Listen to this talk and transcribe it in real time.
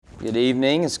Good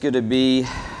evening. It's good to be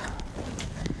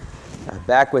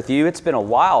back with you. It's been a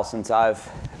while since I've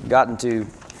gotten to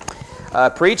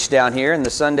preach down here, and the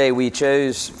Sunday we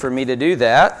chose for me to do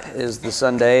that is the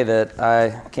Sunday that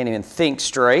I can't even think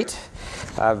straight.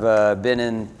 I've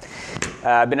been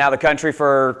out of the country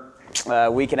for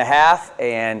a week and a half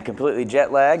and completely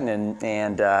jet lagged,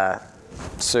 and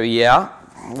so yeah,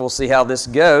 we'll see how this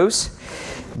goes.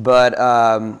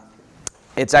 But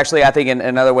it's actually, I think,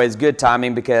 in other ways, good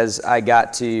timing because I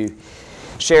got to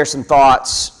share some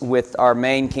thoughts with our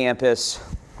main campus,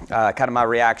 kind of my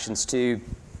reactions to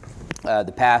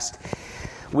the past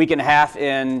week and a half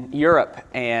in Europe,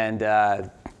 and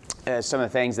some of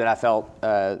the things that I felt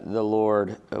the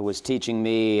Lord was teaching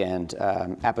me, and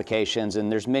applications,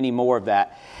 and there's many more of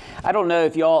that. I don't know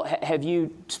if y'all, have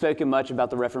you spoken much about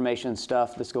the Reformation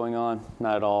stuff that's going on?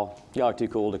 Not at all. Y'all are too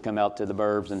cool to come out to the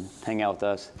burbs and hang out with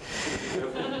us.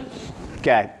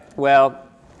 Okay, well,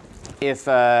 if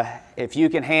you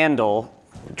can handle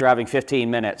driving 15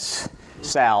 minutes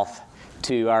south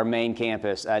to our main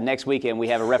campus, next weekend we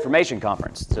have a Reformation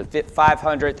conference. It's the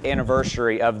 500th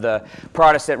anniversary of the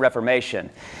Protestant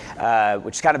Reformation,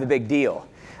 which is kind of a big deal.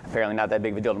 Apparently not that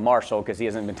big of a deal to Marshall because he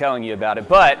hasn't been telling you about it,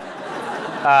 but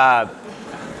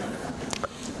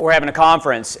we're having a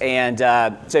conference, and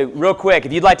so real quick,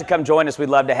 if you'd like to come join us, we'd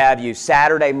love to have you.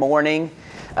 Saturday morning,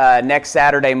 next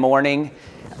Saturday morning,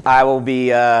 I will be,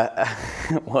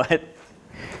 what?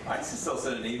 I can still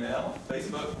send an email,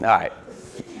 Facebook. All right.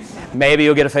 Maybe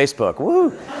you'll get a Facebook.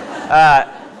 Woo!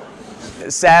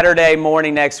 Saturday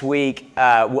morning next week,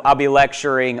 I'll be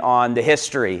lecturing on the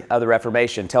history of the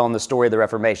Reformation, telling the story of the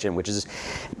Reformation, which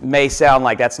may sound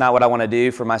like that's not what I want to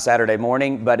do for my Saturday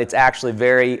morning, but it's actually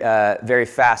very, very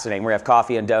fascinating. We're going to have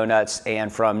coffee and donuts,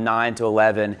 and from 9 to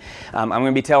 11, I'm going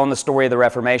to be telling the story of the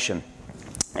Reformation.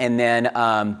 And then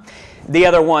the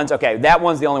other ones, okay, that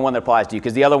one's the only one that applies to you,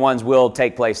 because the other ones will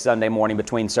take place Sunday morning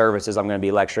between services. I'm going to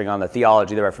be lecturing on the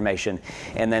theology of the Reformation,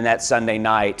 and then that Sunday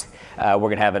night, we're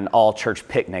going to have an all-church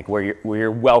picnic where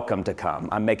you're welcome to come.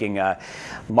 I'm making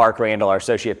Mark Randall, our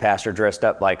associate pastor, dressed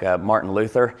up like Martin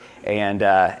Luther, and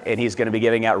he's going to be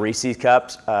giving out Reese's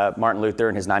cups. Martin Luther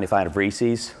and his 95 of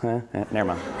Reese's. Never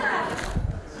mind.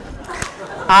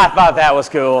 I thought that was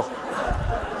cool.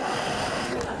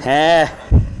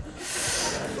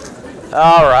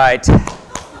 All right.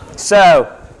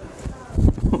 So,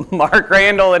 Mark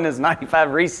Randall and his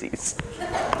 95 Reese's.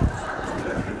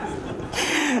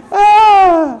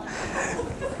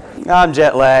 I'm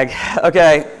jet lagged.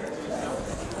 Okay.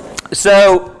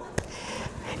 So,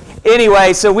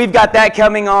 anyway, so we've got that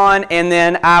coming on, and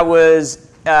then I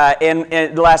was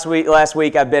in last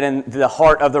week I've been in the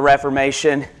heart of the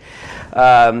Reformation,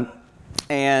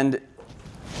 and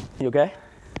you okay?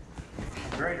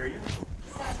 Great, are you?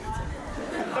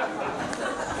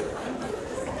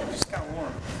 It's kind of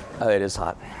warm. Oh, it is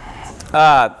hot.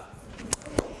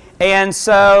 And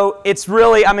so it's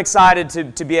really, I'm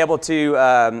excited to be able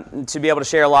to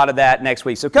share a lot of that next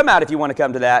week. So come out if you want to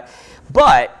come to that.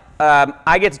 But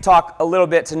I get to talk a little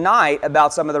bit tonight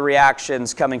about some of the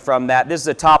reactions coming from that. This is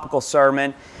a topical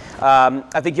sermon.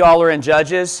 I think you all are in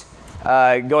Judges,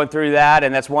 going through that,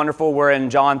 and that's wonderful. We're in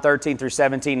John 13 through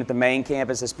 17 at the main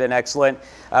campus. It's been excellent.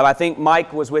 I think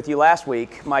Mike was with you last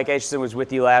week. Mike Aitchison was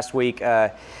with you last week.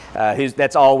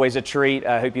 That's always a treat.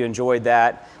 I hope you enjoyed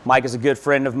that. Mike is a good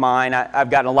friend of mine. I've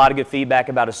gotten a lot of good feedback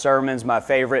about his sermons. My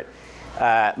favorite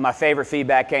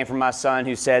feedback came from my son,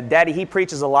 who said, "Daddy, he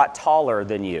preaches a lot taller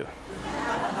than you."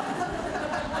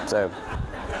 So,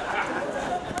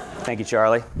 thank you,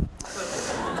 Charlie.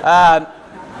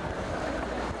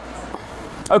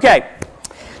 Okay,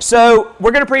 so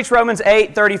we're going to preach Romans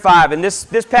 8:35, and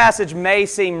this passage may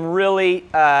seem really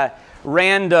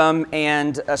random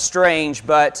and strange,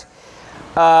 but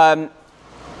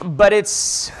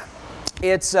it's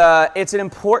an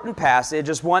important passage.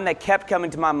 It's one that kept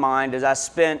coming to my mind as I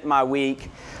spent my week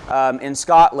in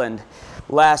Scotland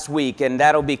last week, and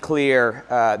that will be clear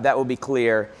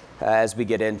as we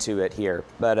get into it here.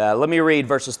 But let me read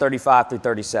verses 35 through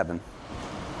 37.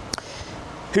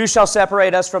 Who shall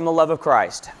separate us from the love of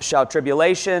Christ? Shall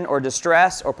tribulation or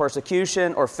distress or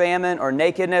persecution or famine or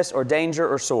nakedness or danger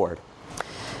or sword?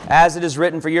 As it is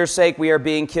written, for your sake we are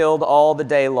being killed all the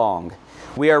day long.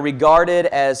 We are regarded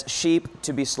as sheep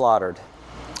to be slaughtered.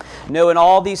 No, in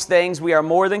all these things we are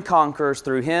more than conquerors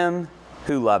through Him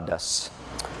who loved us.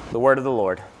 The word of the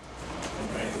Lord.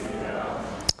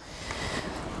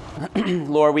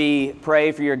 Lord, we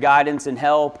pray for your guidance and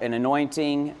help and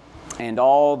anointing and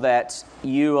all that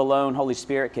you alone, Holy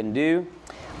Spirit, can do.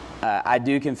 I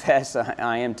do confess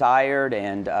I am tired,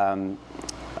 and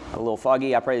a little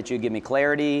foggy. I pray that you would give me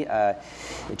clarity, that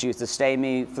you would sustain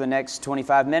me for the next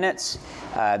 25 minutes,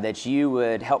 that you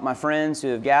would help my friends who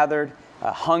have gathered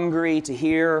hungry to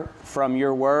hear from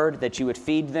your word, that you would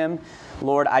feed them.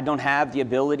 Lord, I don't have the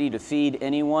ability to feed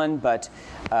anyone, but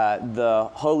the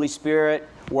Holy Spirit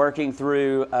working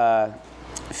through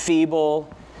feeble,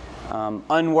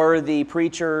 unworthy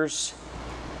preachers,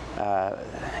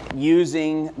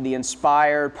 using the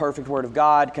inspired, perfect Word of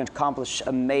God can accomplish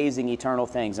amazing eternal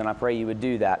things, and I pray you would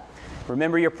do that.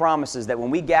 Remember your promises that when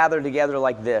we gather together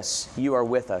like this, you are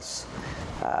with us.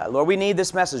 Lord, we need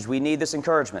this message. We need this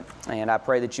encouragement, and I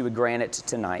pray that you would grant it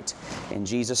tonight. In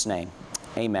Jesus' name,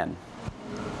 amen.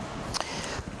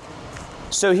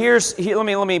 So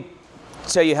let me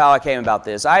tell you how I came about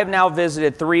this. I have now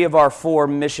visited 3 of our 4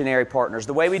 missionary partners.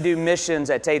 The way we do missions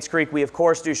at Tate's Creek, we of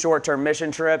course do short-term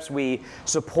mission trips. We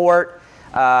support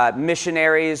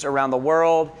missionaries around the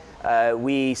world.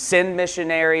 We send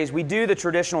missionaries. We do the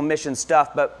traditional mission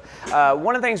stuff, but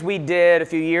one of the things we did a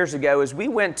few years ago is we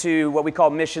went to what we call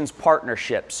missions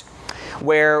partnerships,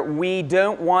 where we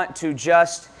don't want to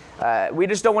just we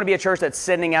just don't want to be a church that's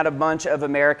sending out a bunch of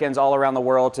Americans all around the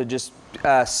world to just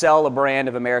sell a brand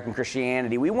of American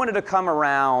Christianity. We wanted to come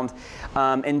around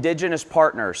indigenous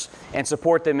partners and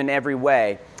support them in every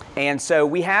way. And so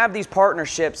we have these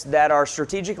partnerships that are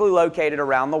strategically located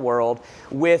around the world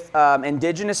with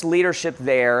indigenous leadership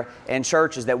there and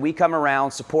churches that we come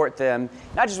around, support them,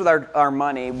 not just with our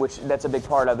money, which that's a big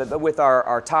part of it, but with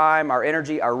our time, our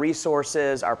energy, our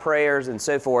resources, our prayers, and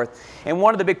so forth. And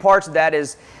one of the big parts of that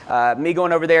is me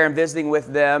going over there and visiting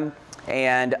with them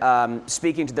and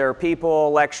speaking to their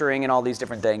people, lecturing, and all these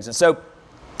different things. And so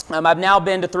I've now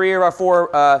been to 3 of our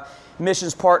 4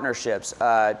 missions partnerships.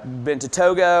 Been to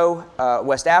Togo,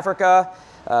 West Africa,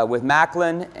 with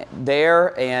Macklin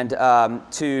there, and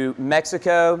to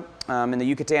Mexico in the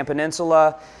Yucatan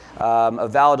Peninsula,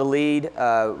 of Valladolid,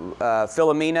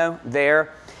 Filomeno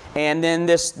there. And then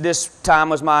this time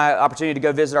was my opportunity to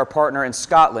go visit our partner in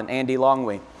Scotland, Andy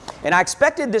Longwy. And I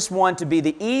expected this one to be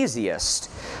the easiest,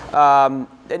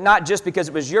 not just because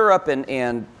it was Europe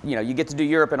and you get to do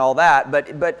Europe and all that,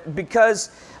 but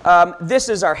because this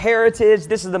is our heritage,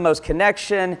 this is the most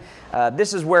connection,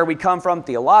 this is where we come from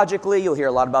theologically. You'll hear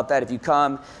a lot about that if you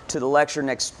come to the lecture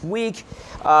next week.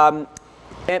 And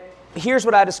here's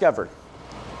what I discovered.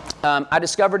 I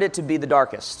discovered it to be the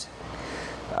darkest.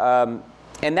 And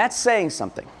that's saying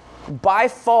something. By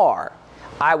far,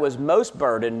 I was most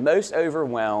burdened, most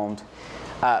overwhelmed,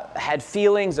 had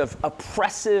feelings of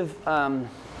oppressive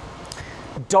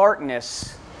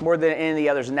darkness more than any of the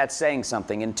others, and that's saying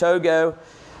something. In Togo,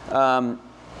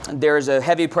 there's a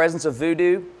heavy presence of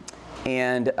voodoo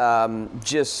and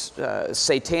just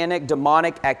satanic,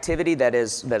 demonic activity that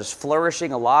is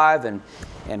flourishing alive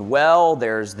and well.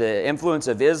 There's the influence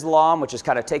of Islam, which is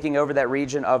kind of taking over that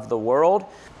region of the world.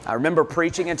 I remember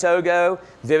preaching in Togo,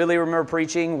 vividly remember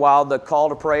preaching while the call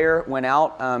to prayer went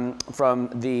out from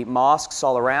the mosques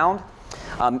all around.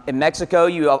 In Mexico,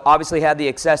 you obviously had the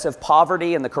excessive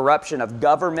poverty and the corruption of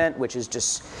government, which is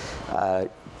just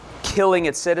killing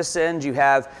its citizens. You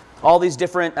have all these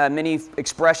different many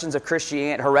expressions of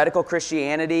Christianity, heretical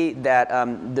Christianity, that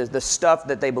the stuff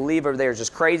that they believe over there is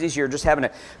just crazy. So you're just having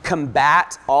to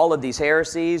combat all of these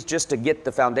heresies just to get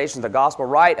the foundations of the gospel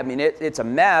right. I mean, it's a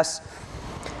mess.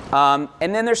 And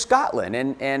then there's Scotland,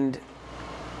 and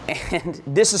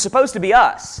this is supposed to be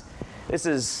us. This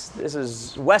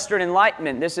is Western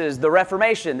Enlightenment. This is the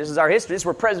Reformation. This is our history. This is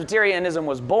where Presbyterianism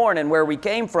was born and where we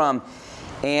came from.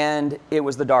 And it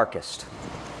was the darkest.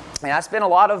 And I spent a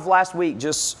lot of last week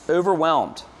just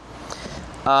overwhelmed.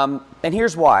 And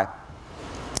here's why.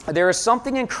 There is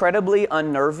something incredibly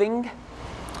unnerving,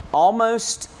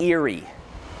 almost eerie,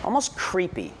 almost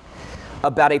creepy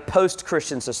about a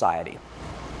post-Christian society.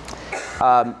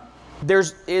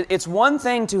 It's one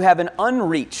thing to have an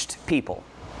unreached people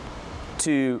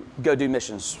to go do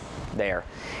missions there.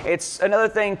 It's another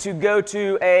thing to go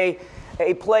to a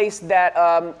place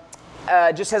that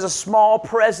just has a small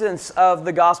presence of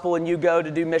the gospel, and you go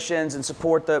to do missions and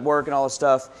support the work and all this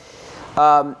stuff.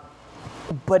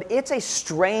 But it's a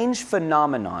strange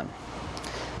phenomenon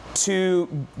to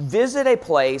visit a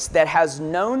place that has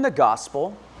known the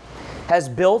gospel, has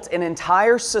built an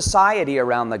entire society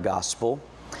around the gospel,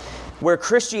 where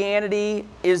Christianity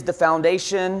is the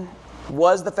foundation,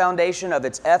 was the foundation of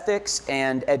its ethics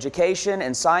and education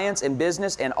and science and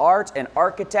business and art and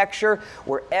architecture,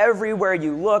 where everywhere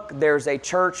you look there's a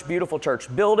church, beautiful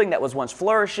church building that was once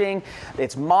flourishing,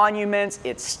 its monuments,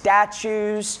 its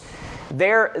statues,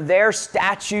 Their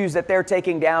statues that they're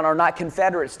taking down are not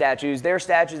Confederate statues. Their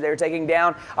statues they're taking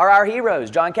down are our heroes,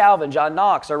 John Calvin, John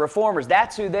Knox, our reformers.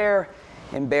 That's who they're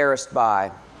embarrassed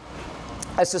by.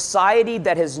 A society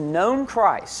that has known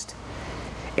Christ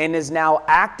and is now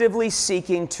actively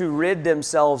seeking to rid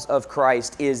themselves of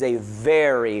Christ is a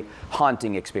very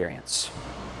haunting experience.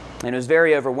 And it was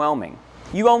very overwhelming.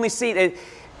 You only see it.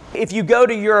 If you go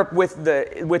to Europe with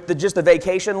just the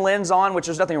vacation lens on, which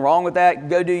there's nothing wrong with that,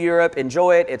 go to Europe,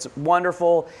 enjoy it, it's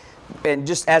wonderful, and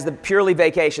just as the purely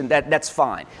vacation, that's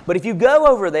fine. But if you go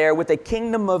over there with a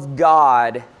kingdom of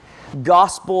God,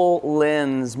 gospel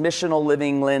lens, missional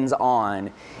living lens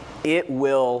on,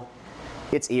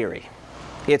 it's eerie.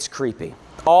 It's creepy.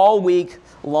 All week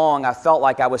long, I felt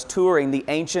like I was touring the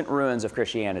ancient ruins of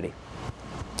Christianity.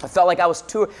 I felt like I was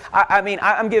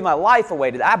I'm giving my life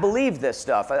away to that. I believe this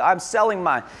stuff. I'm selling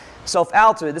myself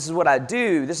out to it. This is what I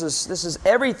do. This is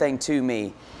everything to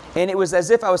me. And it was as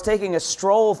if I was taking a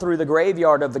stroll through the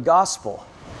graveyard of the gospel.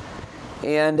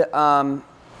 And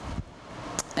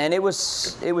it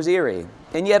was eerie.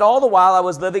 And yet all the while I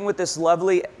was living with this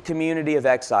lovely community of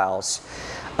exiles.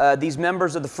 These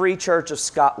members of the Free Church of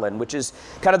Scotland, which is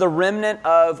kind of the remnant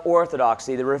of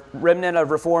Orthodoxy, the remnant of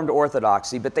Reformed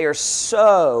Orthodoxy, but they are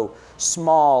so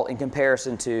small in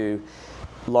comparison to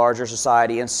larger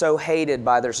society and so hated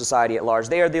by their society at large.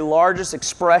 They are the largest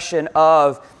expression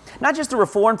of not just the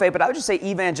Reformed faith, but I would just say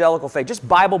evangelical faith, just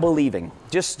Bible believing.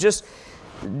 Just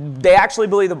they actually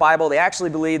believe the Bible, they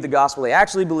actually believe the gospel, they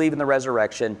actually believe in the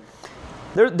resurrection.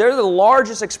 They're the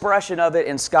largest expression of it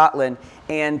in Scotland,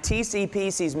 and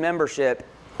TCPC's membership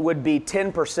would be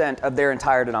 10% of their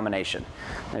entire denomination.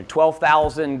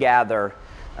 12,000 gather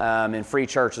in free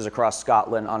churches across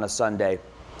Scotland on a Sunday.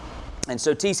 And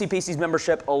so TCPC's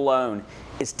membership alone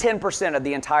is 10% of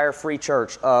the entire free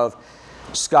church of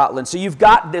Scotland. So you've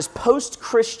got this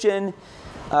post-Christian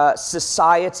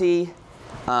society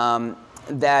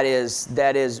that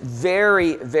is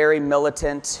very, very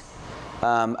militant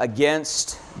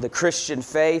against the Christian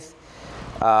faith.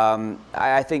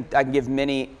 I think I can give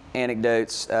many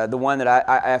anecdotes. The one that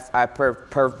I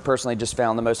personally just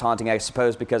found the most haunting, I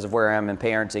suppose, because of where I am in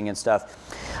parenting and stuff.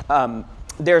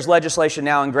 There's legislation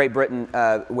now in Great Britain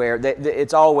where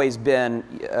it's always been,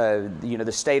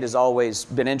 the state has always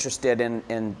been interested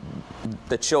in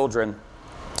the children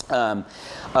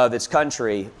of its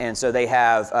country, and so they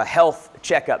have health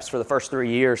checkups for the first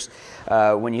 3 years.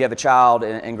 When you have a child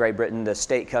in Great Britain, the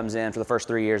state comes in for the first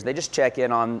 3 years. They just check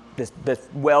in on the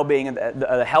well-being and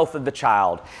the health of the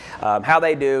child. How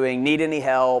they doing? Need any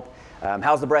help?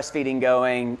 How's the breastfeeding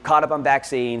going? Caught up on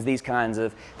vaccines? These kinds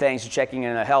of things. Checking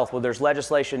in on health. Well, there's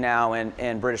legislation now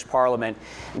in British Parliament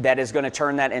that is going to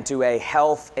turn that into a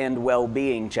health and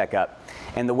well-being checkup.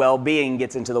 And the well-being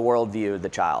gets into the worldview of the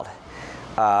child.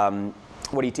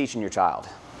 What are you teaching your child?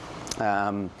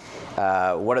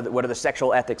 What are the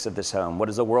sexual ethics of this home? What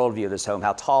is the worldview of this home?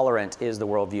 How tolerant is the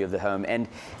worldview of the home? And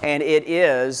it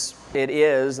is,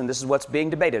 and this is what's being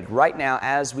debated right now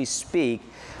as we speak.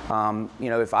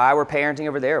 If I were parenting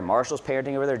over there, Marshall's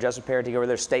parenting over there, Justin's parenting over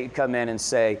there, state would come in and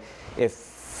say,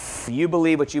 if you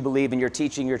believe what you believe and you're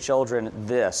teaching your children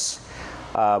this,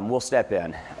 we'll step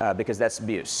in because that's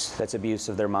abuse. That's abuse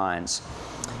of their minds.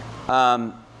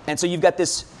 And so you've got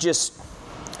this just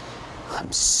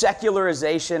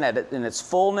secularization in its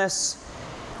fullness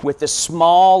with this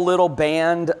small little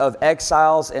band of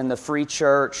exiles in the free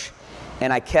church.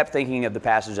 And I kept thinking of the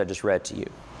passage I just read to you.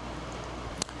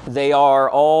 They are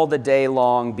all the day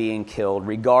long being killed,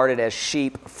 regarded as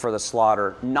sheep for the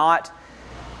slaughter, not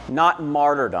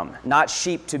martyrdom, not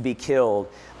sheep to be killed,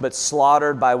 but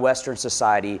slaughtered by Western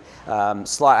society.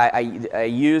 I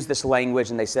used this language,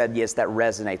 and they said, yes, that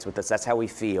resonates with us. That's how we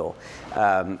feel.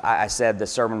 I said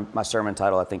my sermon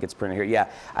title, I think it's printed here. Yeah,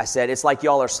 I said, it's like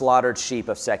y'all are slaughtered sheep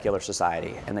of secular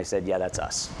society. And they said, yeah, that's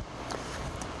us.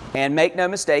 And make no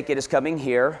mistake, it is coming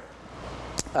here.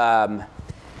 I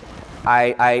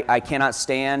cannot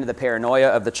stand the paranoia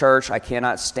of the church. I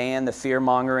cannot stand the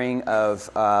fear-mongering of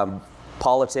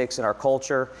politics in our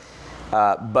culture.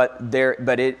 But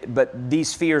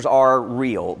these fears are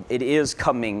real. It is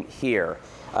coming here.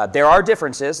 There are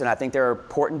differences, and I think there are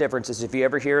important differences. If you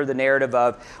ever hear the narrative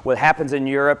of what happens in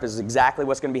Europe is exactly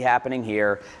what's going to be happening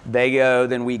here, they go,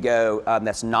 then we go.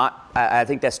 That's not. I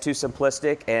think that's too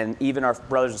simplistic. And even our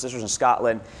brothers and sisters in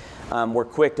Scotland were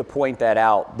quick to point that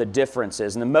out. The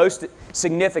differences, and the most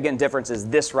significant difference is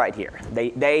this right here.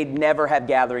 They never have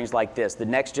gatherings like this. The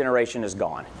next generation is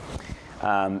gone.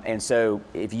 And so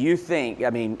if you think,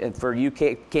 for you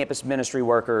campus ministry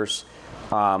workers,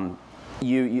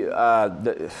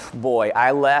 boy,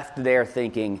 I left there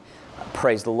thinking,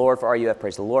 praise the Lord for RUF,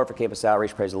 praise the Lord for Campus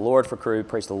Outreach, praise the Lord for Cru,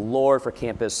 praise the Lord for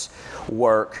campus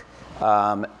work.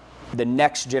 The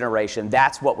next generation,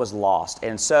 that's what was lost.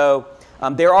 And so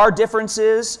there are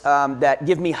differences that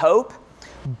give me hope,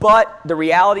 but the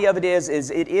reality of it is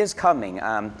it is coming.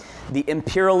 The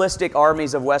imperialistic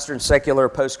armies of Western secular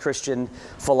post-Christian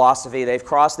philosophy, they've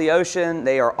crossed the ocean,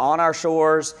 they are on our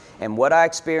shores, and what I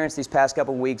experienced these past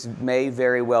couple of weeks may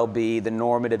very well be the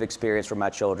normative experience for my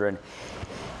children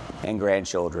and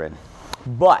grandchildren.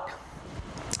 But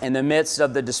in the midst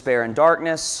of the despair and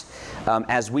darkness,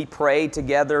 as we prayed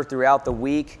together throughout the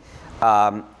week,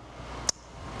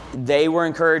 they were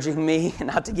encouraging me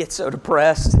not to get so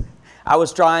depressed. I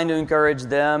was trying to encourage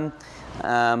them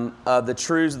of the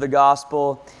truths of the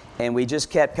gospel, and we just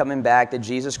kept coming back that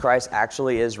Jesus Christ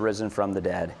actually is risen from the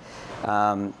dead.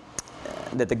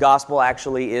 That the gospel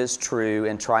actually is true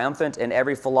and triumphant, and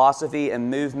every philosophy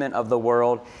and movement of the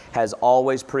world has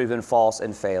always proven false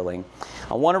and failing.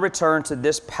 I want to return to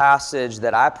this passage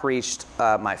that I preached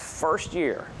my first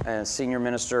year as senior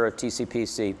minister of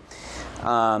TCPC.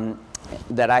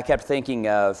 That I kept thinking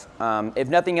of, if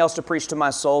nothing else, to preach to my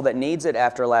soul that needs it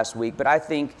after last week. But I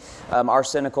think our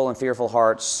cynical and fearful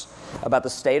hearts about the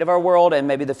state of our world and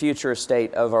maybe the future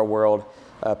state of our world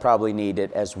probably need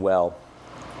it as well.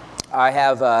 I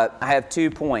have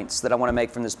 2 points that I want to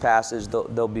make from this passage.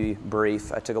 They'll be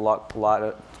brief. I took a lot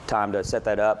of time to set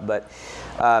that up, but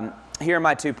here are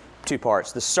my two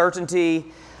parts: the certainty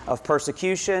of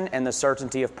persecution and the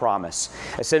certainty of promise.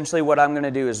 Essentially, what I'm going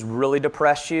to do is really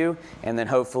depress you and then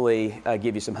hopefully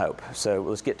give you some hope. So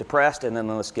let's get depressed and then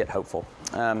let's get hopeful.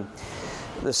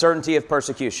 The certainty of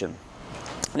persecution.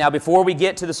 Now, before we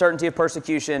get to the certainty of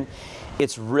persecution,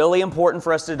 it's really important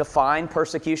for us to define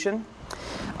persecution.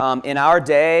 In our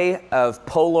day of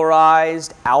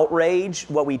polarized outrage,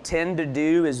 what we tend to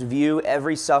do is view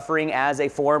every suffering as a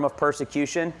form of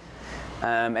persecution.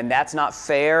 And that's not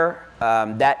fair.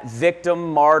 That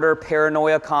victim, martyr,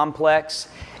 paranoia complex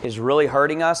is really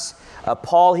hurting us.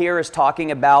 Paul here is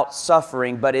talking about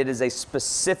suffering, but it is a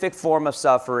specific form of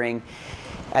suffering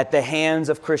at the hands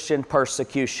of Christian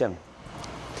persecution.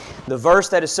 The verse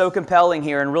that is so compelling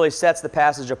here and really sets the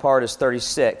passage apart is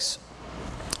 36.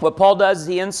 What Paul does is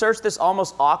he inserts this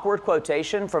almost awkward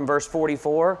quotation from from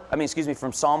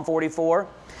Psalm 44.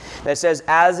 That says,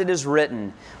 as it is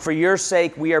written, for your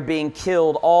sake we are being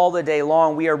killed all the day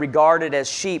long. We are regarded as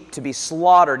sheep to be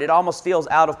slaughtered. It almost feels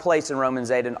out of place in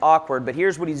Romans 8 and awkward, but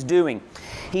here's what he's doing.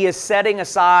 He is setting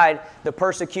aside the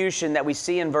persecution that we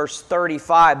see in verse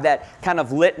 35, that kind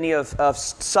of litany of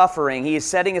suffering. He is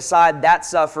setting aside that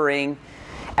suffering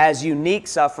as unique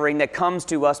suffering that comes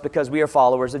to us because we are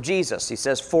followers of Jesus. He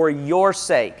says, for your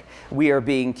sake we are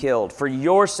being killed. For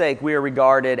your sake we are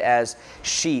regarded as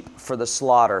sheep for the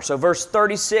slaughter. So verse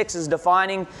 36 is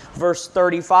defining verse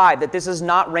 35, that this is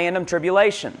not random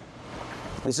tribulation.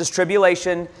 This is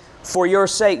tribulation for your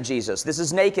sake, Jesus. This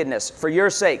is nakedness for your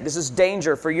sake. This is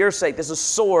danger for your sake. This is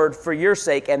sword for your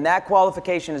sake. And that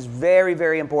qualification is very,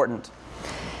 very important.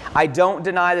 I don't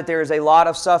deny that there is a lot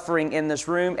of suffering in this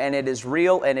room, and it is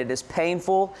real and it is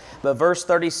painful, but verse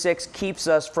 36 keeps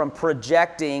us from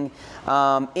projecting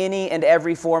any and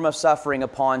every form of suffering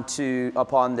upon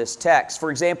this text.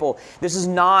 For example, this is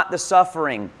not the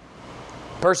suffering.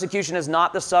 Persecution is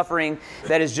not the suffering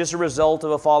that is just a result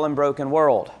of a fallen, broken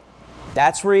world.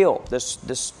 That's real.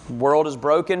 This world is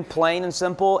broken, plain and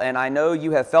simple, and I know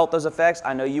you have felt those effects.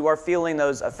 I know you are feeling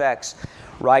those effects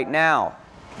right now.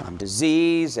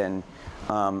 Disease and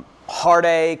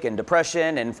heartache and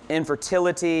depression and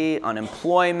infertility,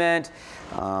 unemployment,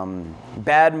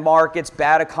 bad markets,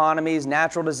 bad economies,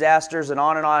 natural disasters, and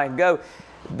on I can go.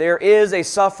 There is a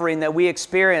suffering that we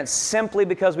experience simply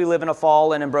because we live in a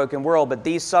fallen and broken world, but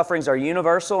these sufferings are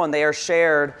universal and they are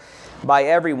shared by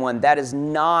everyone. That is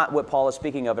not what Paul is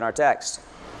speaking of in our text.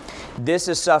 This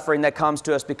is suffering that comes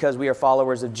to us because we are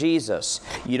followers of Jesus.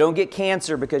 You don't get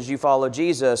cancer because you follow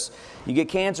Jesus. You get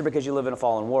cancer because you live in a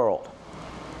fallen world.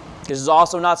 This is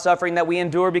also not suffering that we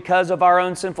endure because of our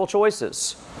own sinful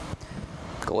choices.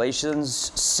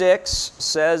 Galatians 6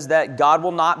 says that God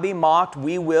will not be mocked.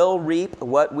 We will reap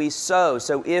what we sow.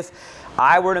 So if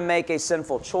I were to make a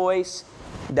sinful choice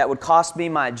that would cost me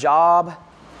my job,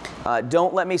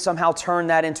 don't let me somehow turn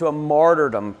that into a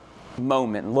martyrdom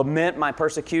moment. Lament my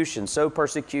persecution, so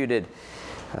persecuted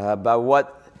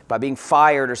by being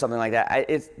fired or something like that.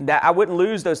 I wouldn't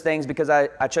lose those things because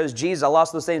I chose Jesus. I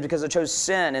lost those things because I chose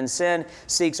sin, and sin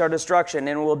seeks our destruction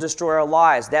and will destroy our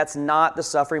lives. That's not the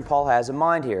suffering Paul has in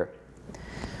mind here.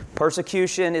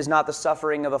 Persecution is not the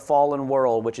suffering of a fallen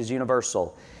world, which is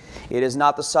universal. It is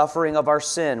not the suffering of our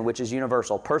sin, which is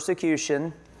universal.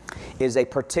 Persecution is a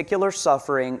particular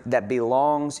suffering that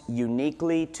belongs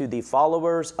uniquely to the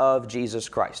followers of Jesus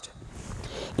Christ.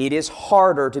 It is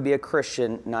harder to be a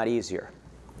Christian, not easier.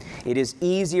 It is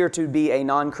easier to be a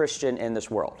non-Christian in this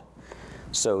world.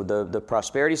 So the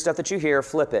prosperity stuff that you hear,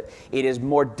 flip it. It is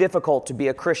more difficult to be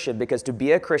a Christian because to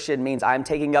be a Christian means I'm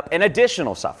taking up an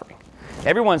additional suffering.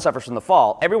 Everyone suffers from the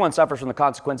fall. Everyone suffers from the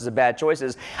consequences of bad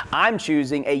choices. I'm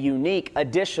choosing a unique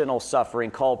additional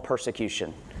suffering called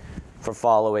persecution for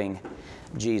following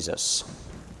Jesus.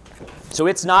 So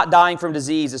it's not dying from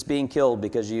disease, it's being killed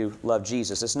because you love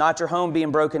Jesus. It's not your home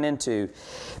being broken into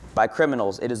by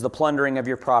criminals. It is the plundering of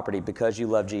your property because you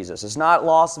love Jesus. It's not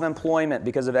loss of employment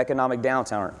because of economic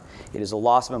downturn. It is a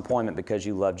loss of employment because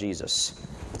you love Jesus.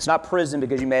 It's not prison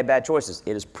because you made bad choices.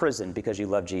 It is prison because you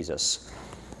love Jesus.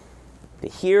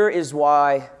 Here is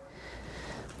what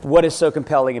is so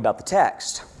compelling about the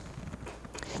text.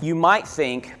 You might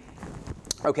think,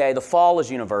 okay, the fall is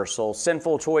universal.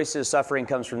 Sinful choices, suffering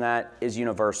comes from that, is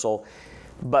universal.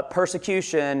 But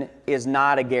persecution is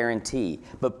not a guarantee.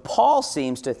 But Paul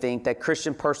seems to think that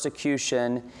Christian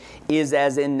persecution is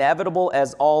as inevitable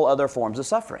as all other forms of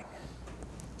suffering.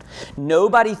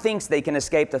 Nobody thinks they can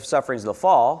escape the sufferings of the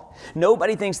fall.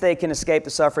 Nobody thinks they can escape the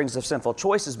sufferings of sinful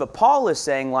choices. But Paul is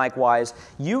saying likewise,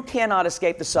 you cannot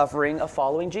escape the suffering of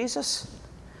following Jesus.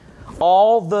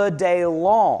 All the day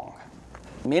long,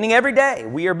 meaning every day,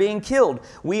 we are being killed.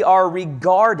 We are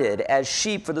regarded as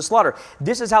sheep for the slaughter.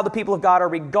 This is how the people of God are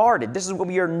regarded. This is what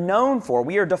we are known for.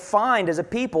 We are defined as a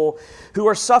people who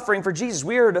are suffering for Jesus.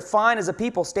 We are defined as a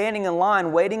people standing in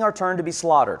line, waiting our turn to be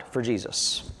slaughtered for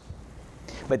Jesus.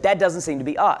 But that doesn't seem to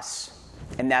be us,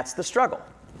 and that's the struggle.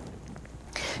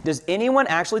 Does anyone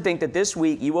actually think that this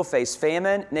week you will face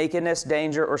famine, nakedness,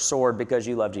 danger, or sword because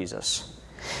you love Jesus?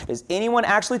 Does anyone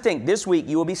actually think this week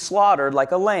you will be slaughtered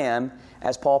like a lamb,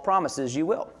 as Paul promises you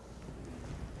will?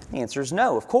 The answer is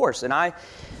no, of course. And I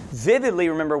vividly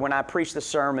remember when I preached the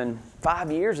sermon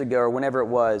 5 years ago, or whenever it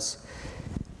was,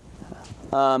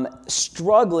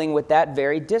 struggling with that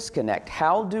very disconnect.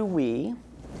 How do we,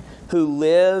 who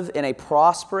live in a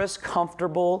prosperous,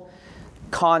 comfortable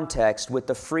context with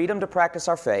the freedom to practice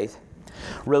our faith,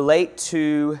 relate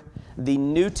to the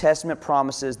New Testament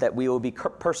promises that we will be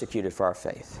persecuted for our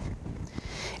faith?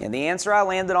 And the answer I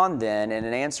landed on then, and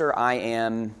an answer I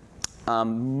am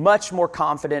much more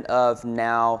confident of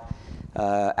now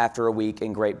after a week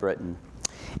in Great Britain,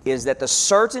 is that the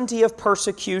certainty of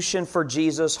persecution for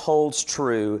Jesus holds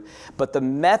true, but the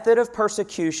method of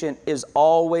persecution is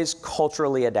always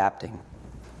culturally adapting.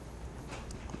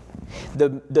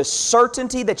 The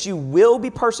certainty that you will be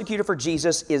persecuted for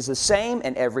Jesus is the same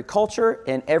in every culture,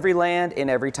 in every land, in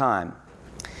every time.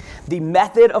 The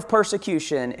method of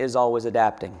persecution is always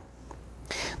adapting.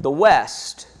 The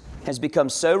West has become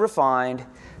so refined,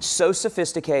 so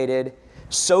sophisticated,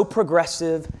 so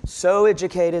progressive, so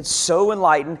educated, so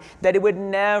enlightened, that it would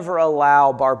never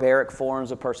allow barbaric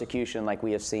forms of persecution like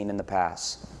we have seen in the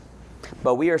past.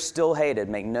 But we are still hated.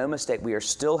 Make no mistake, we are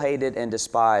still hated and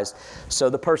despised. So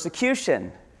the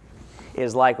persecution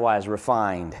is likewise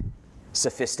refined,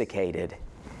 sophisticated,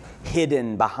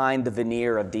 hidden behind the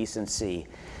veneer of decency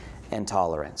and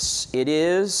tolerance. It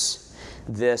is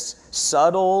this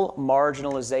subtle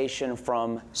marginalization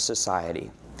from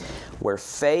society where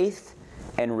faith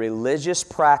and religious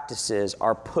practices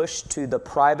are pushed to the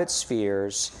private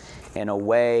spheres and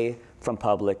away from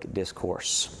public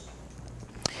discourse,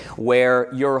 where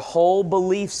your whole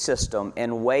belief system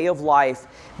and way of life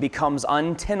becomes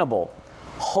untenable,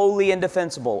 wholly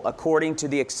indefensible according to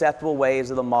the acceptable ways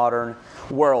of the modern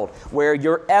world, where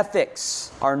your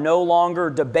ethics are no longer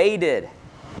debated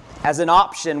as an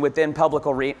option within public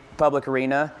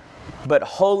arena, but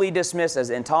wholly dismissed as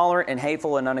intolerant and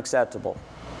hateful and unacceptable.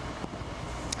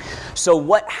 So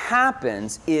what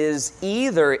happens is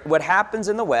what happens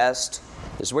in the West,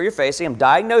 this is where you're facing, I'm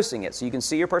diagnosing it so you can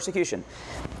see your persecution.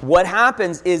 What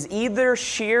happens is either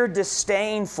sheer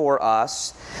disdain for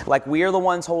us, like we are the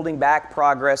ones holding back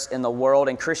progress in the world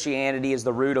and Christianity is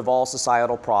the root of all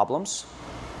societal problems.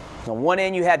 On one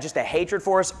end you have just a hatred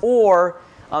for us, or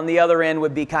on the other end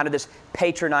would be kind of this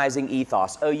patronizing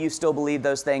ethos. Oh, you still believe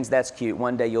those things? That's cute.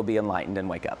 One day you'll be enlightened and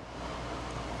wake up.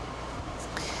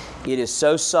 It is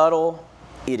so subtle,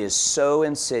 it is so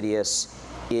insidious,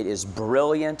 it is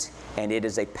brilliant, and it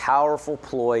is a powerful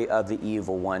ploy of the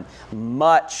evil one,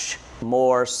 much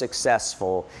more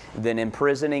successful than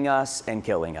imprisoning us and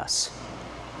killing us.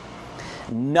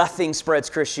 Nothing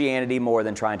spreads Christianity more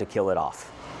than trying to kill it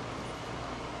off.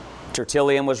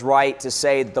 Tertullian was right to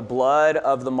say the blood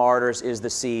of the martyrs is the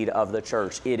seed of the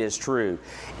church. It is true.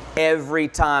 Every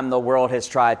time the world has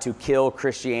tried to kill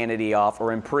Christianity off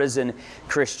or imprison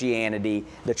Christianity,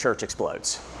 the church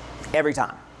explodes. Every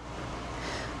time.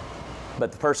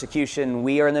 But the persecution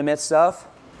we are in the midst of,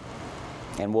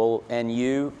 and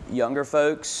you, younger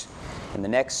folks, in the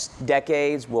next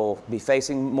decades will be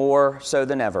facing more so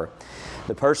than ever.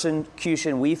 The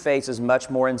persecution we face is much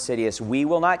more insidious. We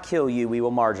will not kill you, we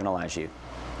will marginalize you.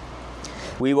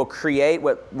 We will create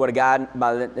what a guy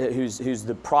who's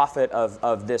the prophet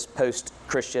of this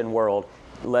post-Christian world,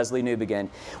 Leslie Newbegin,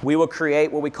 we will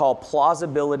create what we call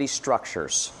plausibility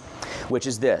structures, which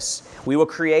is this. We will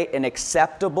create an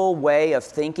acceptable way of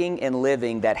thinking and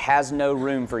living that has no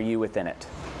room for you within it.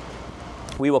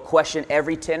 We will question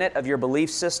every tenet of your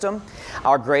belief system.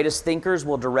 Our greatest thinkers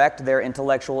will direct their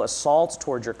intellectual assaults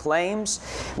towards your claims.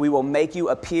 We will make you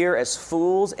appear as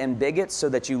fools and bigots so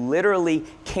that you literally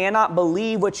cannot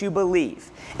believe what you believe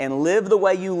and live the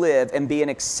way you live and be an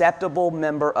acceptable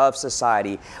member of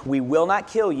society. We will not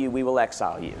kill you, we will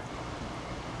exile you.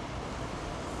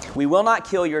 We will not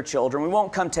kill your children. We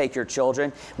won't come take your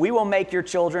children. We will make your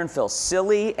children feel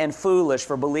silly and foolish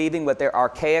for believing what their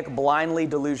archaic, blindly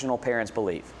delusional parents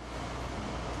believe.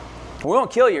 We won't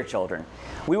kill your children.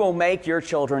 We will make your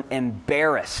children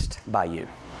embarrassed by you.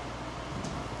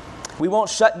 We won't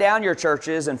shut down your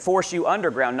churches and force you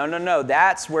underground. No.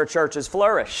 That's where churches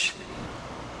flourish.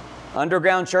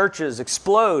 Underground churches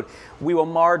explode. We will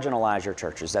marginalize your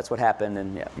churches. That's what happened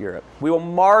in Europe. We will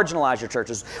marginalize your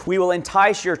churches. We will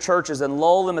entice your churches and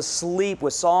lull them asleep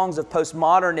with songs of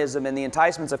postmodernism and the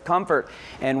enticements of comfort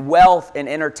and wealth and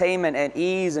entertainment and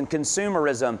ease and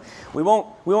consumerism. We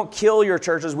won't kill your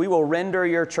churches. We will render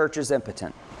your churches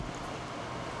impotent.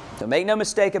 So make no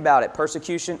mistake about it,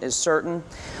 persecution is certain.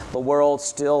 The world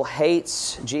still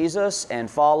hates Jesus and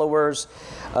followers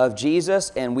of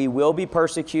Jesus, and we will be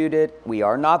persecuted. We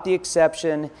are not the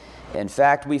exception. In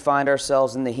fact, we find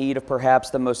ourselves in the heat of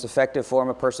perhaps the most effective form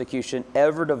of persecution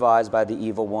ever devised by the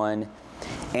evil one,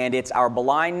 and it's our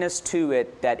blindness to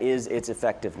it that is its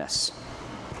effectiveness.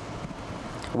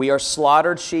 We are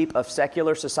slaughtered sheep of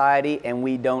secular society, and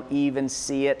we don't even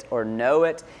see it or know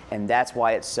it, and that's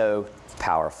why it's so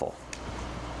powerful.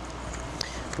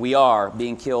 We are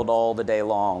being killed all the day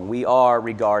long. We are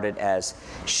regarded as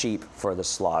sheep for the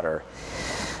slaughter.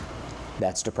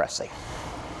 That's depressing.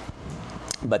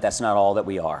 But that's not all that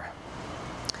we are.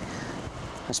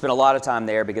 I spent a lot of time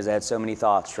there because I had so many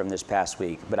thoughts from this past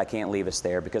week, but I can't leave us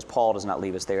there because Paul does not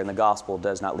leave us there and the gospel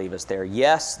does not leave us there.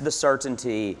 Yes, the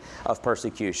certainty of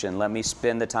persecution. Let me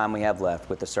spend the time we have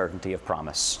left with the certainty of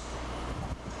promise.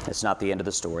 It's not the end of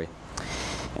the story.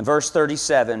 In verse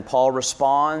 37, Paul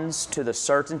responds to the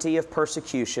certainty of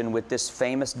persecution with this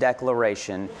famous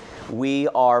declaration, "We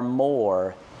are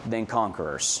more than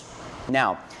conquerors."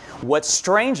 Now, what's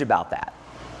strange about that?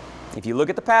 If you look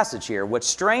at the passage here, what's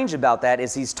strange about that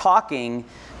is he's talking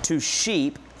to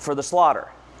sheep for the slaughter.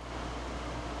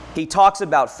 He talks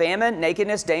about famine,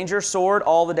 nakedness, danger, sword,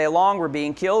 all the day long. We're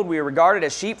being killed. We are regarded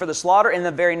as sheep for the slaughter. In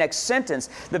the very next sentence,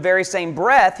 the very same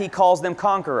breath, he calls them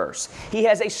conquerors. He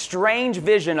has a strange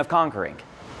vision of conquering.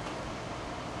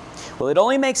 Well, it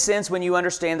only makes sense when you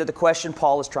understand that the question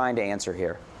Paul is trying to answer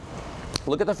here.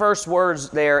 Look at the first words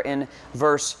there in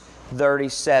verse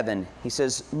 37. He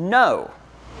says, "No,"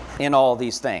 in all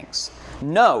these things.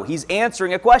 No, he's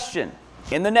answering a question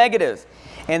in the negative.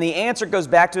 And the answer goes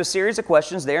back to a series of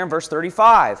questions there in verse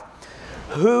 35.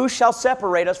 Who shall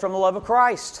separate us from the love of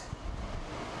Christ?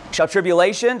 Shall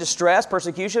tribulation, distress,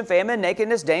 persecution, famine,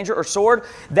 nakedness, danger, or sword?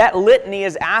 That litany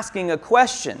is asking a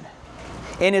question.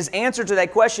 And his answer to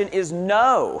that question is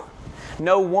no.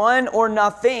 No one or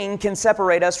nothing can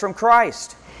separate us from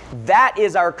Christ. That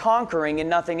is our conquering and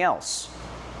nothing else.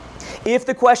 If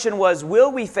the question was,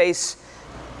 will we face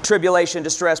tribulation,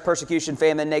 distress, persecution,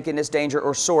 famine, nakedness, danger,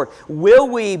 or sword? Will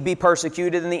we be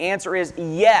persecuted? And the answer is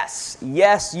yes.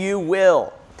 Yes, you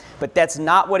will. But that's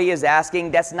not what he is asking.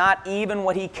 That's not even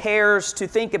what he cares to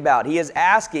think about. He is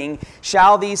asking,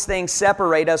 shall these things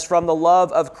separate us from the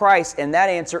love of Christ? And that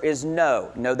answer is no.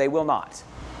 No, they will not.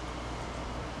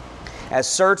 As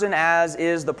certain as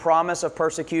is the promise of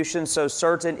persecution, so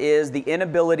certain is the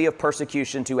inability of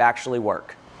persecution to actually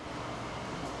work.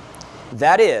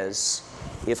 That is,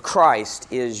 if Christ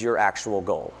is your actual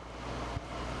goal.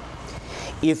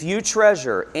 If you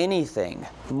treasure anything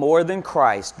more than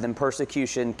Christ, then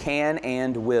persecution can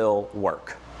and will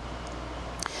work.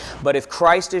 But if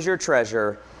Christ is your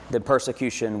treasure, then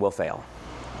persecution will fail.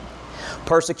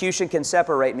 Persecution can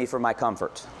separate me from my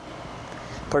comfort.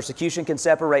 Persecution can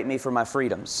separate me from my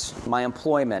freedoms, my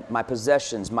employment, my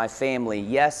possessions, my family,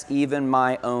 yes, even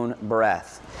my own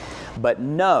breath. But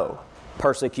no,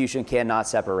 persecution cannot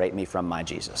separate me from my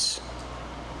Jesus.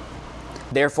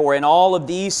 Therefore, in all of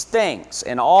these things,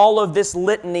 in all of this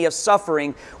litany of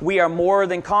suffering, we are more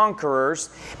than conquerors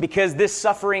because this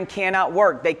suffering cannot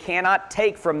work. They cannot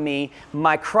take from me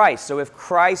my Christ. So if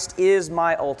Christ is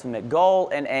my ultimate goal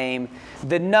and aim,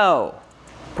 then no,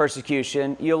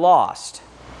 persecution, you lost.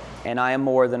 And I am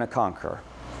more than a conqueror.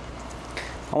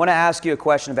 I want to ask you a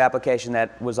question of application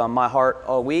that was on my heart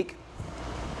all week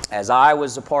as I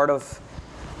was a part of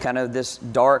kind of this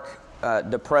dark,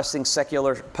 depressing,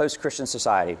 secular, post-Christian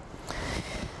society.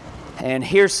 And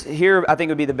here I think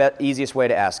would be the easiest way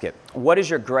to ask it. What is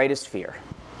your greatest fear?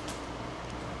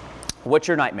 What's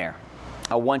your nightmare?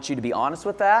 I want you to be honest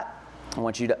with that. I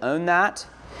want you to own that,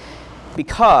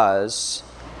 because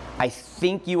I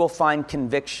think you will find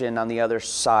conviction on the other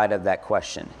side of that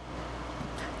question.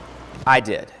 I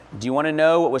did. Do you want to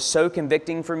know what was so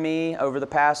convicting for me over the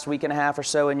past week and a half or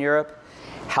so in Europe?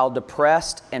 How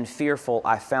depressed and fearful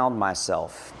I found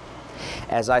myself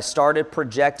as I started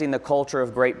projecting the culture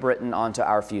of Great Britain onto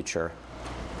our future.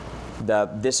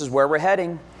 This is where we're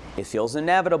heading. It feels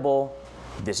inevitable.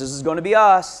 This is going to be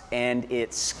us, and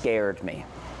it scared me.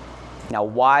 Now,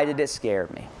 why did it scare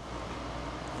me?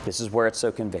 This is where it's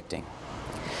so convicting.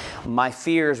 My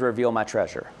fears reveal my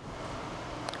treasure.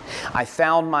 I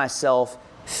found myself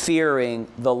fearing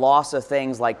the loss of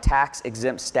things like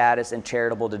tax-exempt status and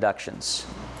charitable deductions.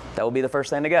 That will be the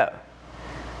first thing to go.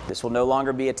 This will no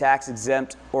longer be a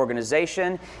tax-exempt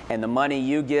organization, and the money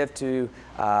you give to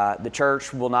the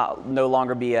church will no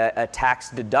longer be a tax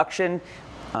deduction,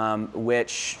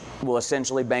 which will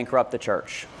essentially bankrupt the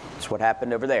church. That's what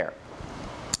happened over there.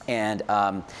 And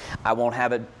I won't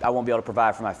be able to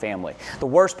provide for my family. The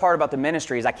worst part about the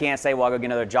ministry is I can't say, well, I'll go get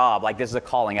another job. Like, this is a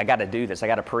calling. I got to do this. I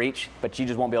got to preach. But you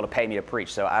just won't be able to pay me to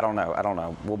preach. So I don't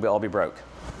know. We'll all be broke.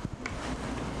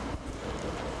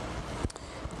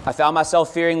 I found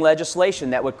myself fearing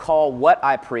legislation that would call what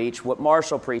I preach, what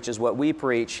Marshall preaches, what we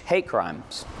preach, hate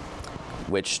crimes,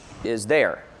 which is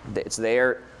there. It's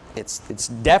there. It's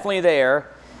definitely there,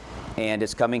 and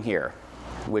it's coming here,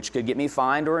 which could get me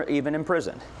fined or even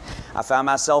imprisoned. I found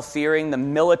myself fearing the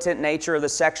militant nature of the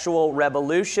sexual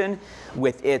revolution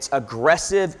with its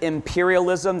aggressive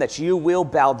imperialism, that you will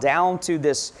bow down to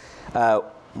this,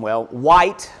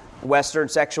 white Western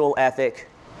sexual ethic,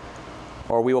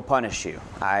 or we will punish you.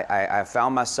 I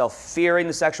found myself fearing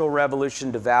the sexual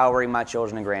revolution devouring my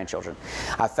children and grandchildren.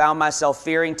 I found myself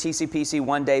fearing TCPC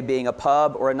one day being a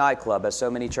pub or a nightclub, as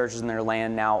so many churches in their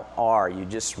land now are. You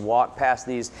just walk past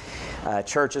these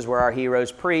churches where our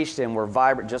heroes preached and were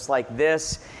vibrant just like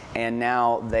this, and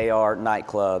now they are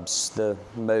nightclubs, the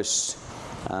most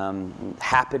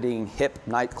happening hip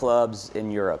nightclubs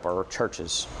in Europe, or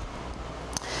churches.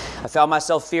 I found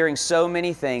myself fearing so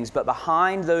many things, but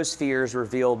behind those fears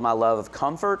revealed my love of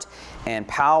comfort and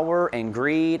power and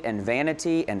greed and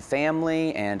vanity and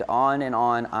family, and on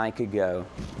I could go.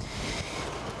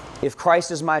 If Christ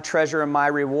is my treasure and my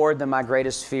reward, then my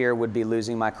greatest fear would be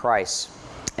losing my Christ.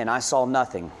 And I saw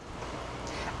nothing,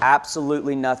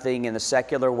 absolutely nothing in the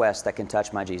secular West that can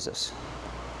touch my Jesus.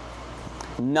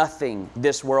 Nothing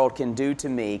this world can do to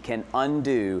me can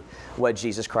undo what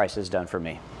Jesus Christ has done for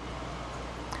me.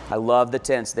 I love the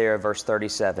tense there of verse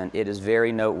 37. It is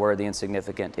very noteworthy and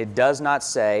significant. It does not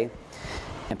say,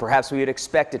 and perhaps we would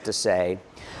expect it to say,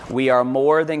 we are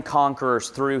more than conquerors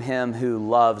through him who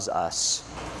loves us.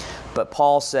 But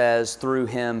Paul says, through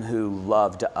him who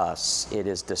loved us. It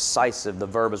is decisive. The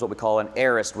verb is what we call an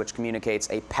aorist, which communicates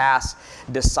a past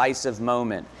decisive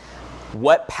moment.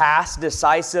 What past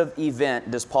decisive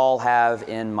event does Paul have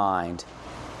in mind?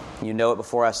 You know it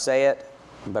before I say it,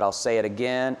 but I'll say it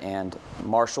again, and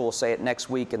Marshall will say it next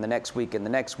week, and the next week, and the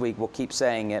next week. We'll keep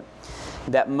saying it.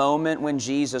 That moment when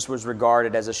Jesus was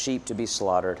regarded as a sheep to be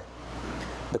slaughtered.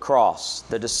 The cross,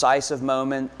 the decisive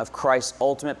moment of Christ's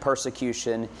ultimate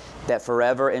persecution that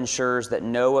forever ensures that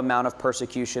no amount of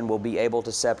persecution will be able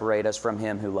to separate us from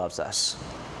him who loves us.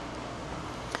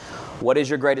 What is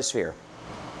your greatest fear?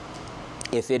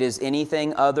 If it is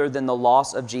anything other than the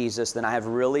loss of Jesus, then I have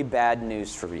really bad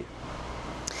news for you.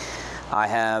 I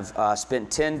have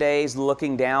spent 10 days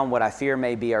looking down what I fear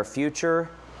may be our future,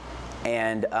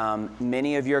 and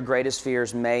many of your greatest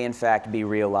fears may in fact be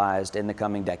realized in the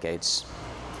coming decades.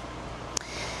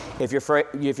 If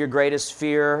your greatest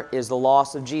fear is the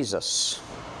loss of Jesus,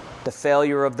 the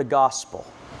failure of the gospel,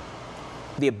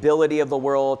 the ability of the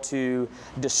world to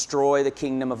destroy the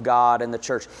kingdom of God and the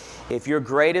church. If your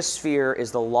greatest fear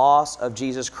is the loss of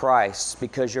Jesus Christ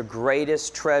because your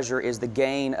greatest treasure is the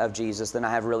gain of Jesus, then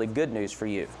I have really good news for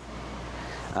you.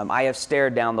 I have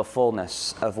stared down the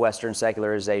fullness of Western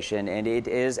secularization, and it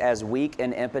is as weak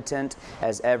and impotent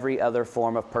as every other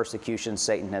form of persecution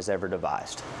Satan has ever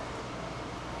devised.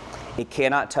 It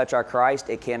cannot touch our Christ.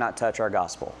 It cannot touch our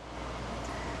gospel.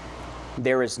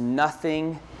 There is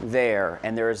nothing there,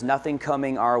 and there is nothing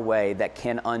coming our way that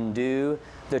can undo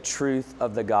the truth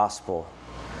of the gospel.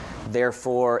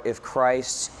 Therefore, if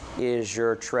Christ is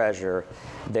your treasure,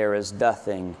 there is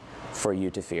nothing for you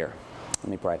to fear. Let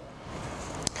me pray.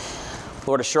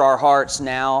 Lord, assure our hearts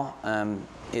now.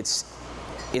 It's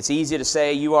easy to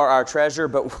say you are our treasure,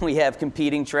 but we have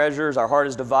competing treasures. Our heart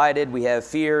is divided. We have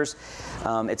fears.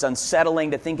 It's unsettling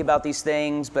to think about these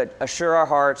things, but assure our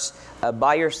hearts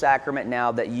by your sacrament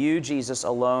now that you, Jesus,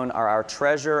 alone are our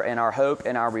treasure and our hope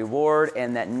and our reward,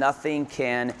 and that nothing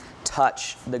can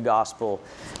touch the gospel.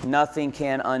 Nothing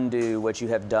can undo what you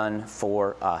have done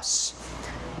for us.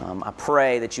 I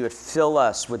pray that you would fill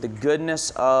us with the goodness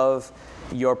of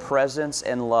your presence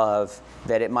and love,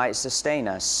 that it might sustain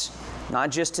us, not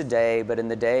just today, but in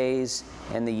the days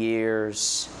and the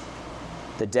years,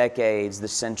 the decades, the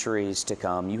centuries to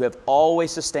come. You have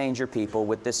always sustained your people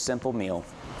with this simple meal.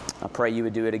 I pray you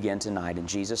would do it again tonight. In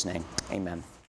Jesus' name, amen.